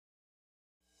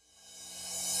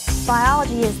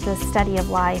Biology is the study of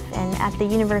life, and at the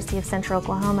University of Central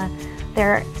Oklahoma,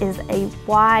 there is a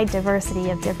wide diversity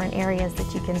of different areas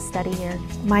that you can study here.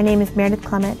 My name is Meredith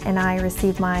Clement, and I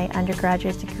received my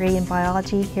undergraduate degree in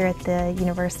biology here at the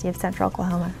University of Central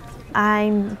Oklahoma.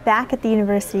 I'm back at the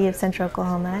University of Central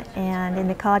Oklahoma and in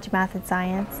the College of Math and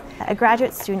Science, a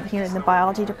graduate student here in the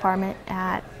biology department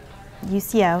at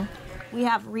UCO. We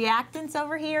have reactants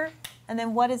over here, and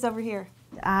then what is over here?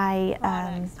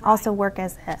 I also work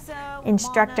as an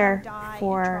instructor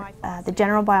for the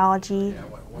general biology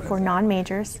for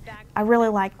non-majors. I really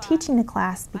like teaching the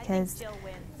class because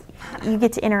you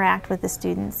get to interact with the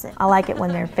students. I like it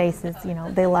when their faces,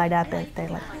 they light up and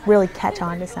they really catch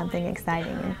on to something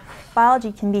exciting. And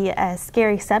biology can be a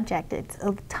scary subject. It's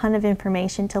a ton of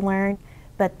information to learn,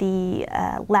 but the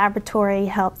laboratory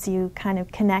helps you kind of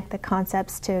connect the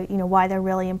concepts to why they're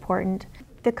really important.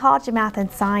 The College of Math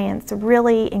and Science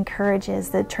really encourages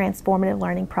the transformative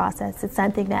learning process. It's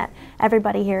something that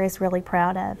everybody here is really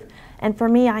proud of. And for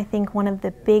me, I think one of the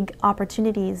big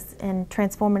opportunities in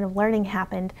transformative learning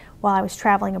happened while I was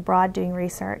traveling abroad doing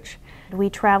research. We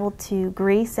traveled to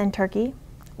Greece and Turkey.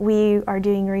 We are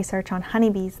doing research on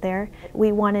honeybees there.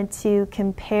 We wanted to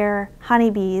compare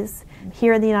honeybees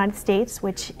here in the United States,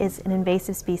 which is an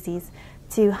invasive species,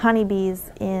 to honeybees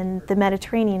in the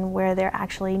Mediterranean where they're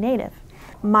actually native.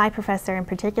 My professor in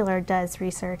particular does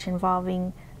research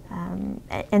involving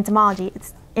entomology,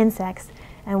 it's insects,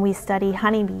 and we study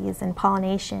honeybees and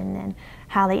pollination and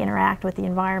how they interact with the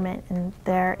environment and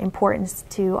their importance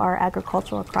to our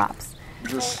agricultural crops.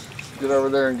 Just get over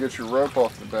there and get your rope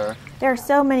off the back. There are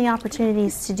so many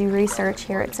opportunities to do research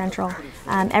here at Central.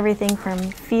 Everything from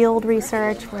field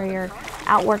research, where you're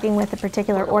out working with a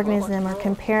particular organism or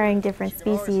comparing different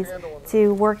species,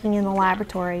 to working in the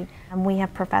laboratory. We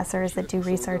have professors that do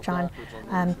research on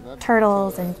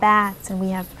turtles and bats, and we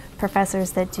have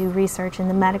professors that do research in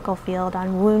the medical field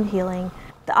on wound healing.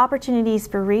 The opportunities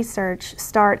for research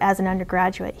start as an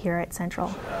undergraduate here at Central.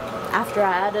 After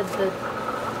I added the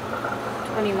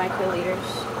 20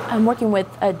 microliters. I'm working with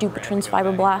Dupuytren's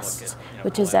fibroblasts,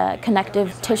 which is a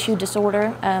connective tissue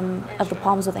disorder of the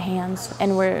palms of the hands,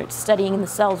 and we're studying the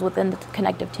cells within the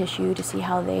connective tissue to see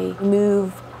how they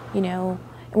move, and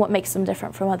what makes them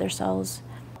different from other cells.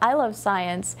 I love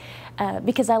science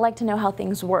because I like to know how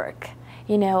things work.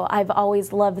 I've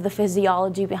always loved the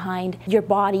physiology behind your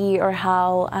body or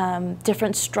how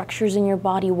different structures in your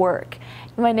body work.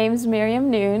 My name is Miriam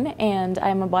Noon, and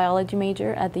I'm a biology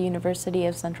major at the University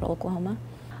of Central Oklahoma.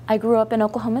 I grew up in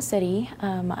Oklahoma City.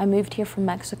 I moved here from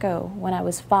Mexico when I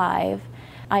was 5.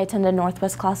 I attended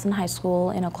Northwest Classen High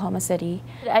School in Oklahoma City.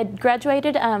 I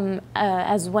graduated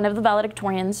as one of the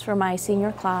valedictorians for my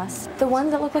senior class. The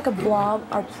ones that look like a blob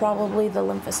are probably the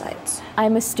lymphocytes.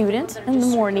 I'm a student in the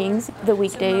mornings. The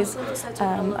weekdays,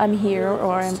 I'm here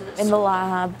or I'm in the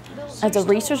lab. As a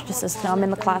research assistant, I'm in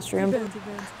the classroom.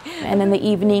 And in the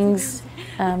evenings,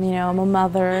 I'm a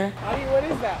mother. What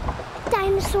is that?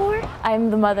 Dinosaur.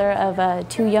 I'm the mother of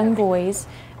 2 young boys,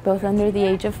 both under the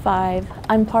age of 5.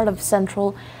 I'm part of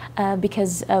Central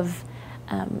because of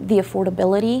the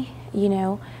affordability,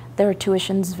 Their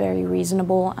tuition's very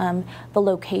reasonable. The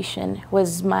location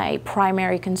was my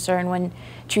primary concern when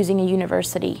choosing a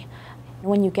university.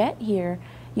 When you get here,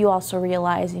 you also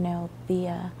realize,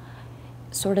 the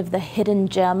sort of the hidden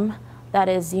gem that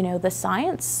is, the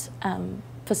science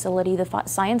facility, the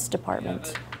science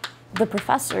department. The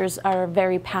professors are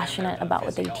very passionate about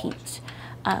what they teach.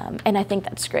 And I think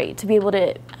that's great, to be able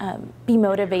to be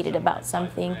motivated about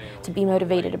something, to be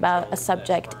motivated about a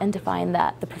subject, and to find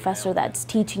that the professor that's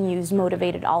teaching you is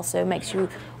motivated also makes you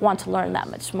want to learn that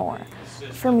much more.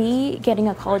 For me, getting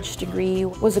a college degree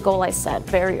was a goal I set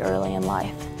very early in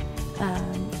life.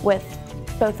 With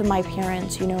both of my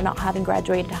parents, not having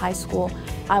graduated high school,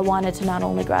 I wanted to not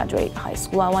only graduate high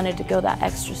school, I wanted to go that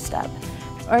extra step.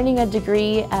 Earning a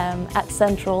degree at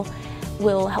Central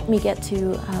will help me get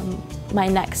to my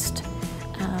next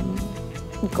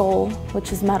goal,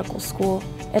 which is medical school.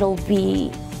 It'll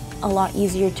be a lot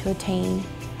easier to attain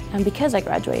because I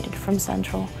graduated from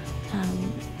Central,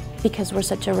 because we're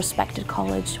such a respected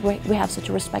college. We have such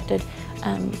a respected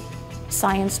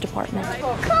science department.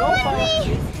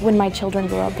 When my children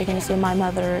grow up, they're going to say my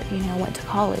mother, went to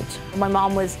college. My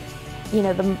mom was,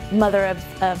 the mother of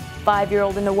a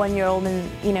 5-year-old and a 1-year-old,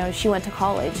 and she went to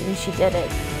college and she did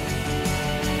it.